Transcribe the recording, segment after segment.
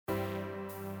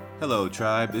Hello,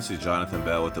 Tribe. This is Jonathan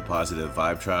Bell with the Positive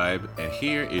Vibe Tribe, and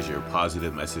here is your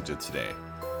positive message of today.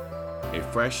 A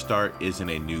fresh start isn't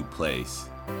a new place,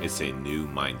 it's a new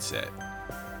mindset.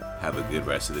 Have a good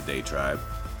rest of the day, Tribe.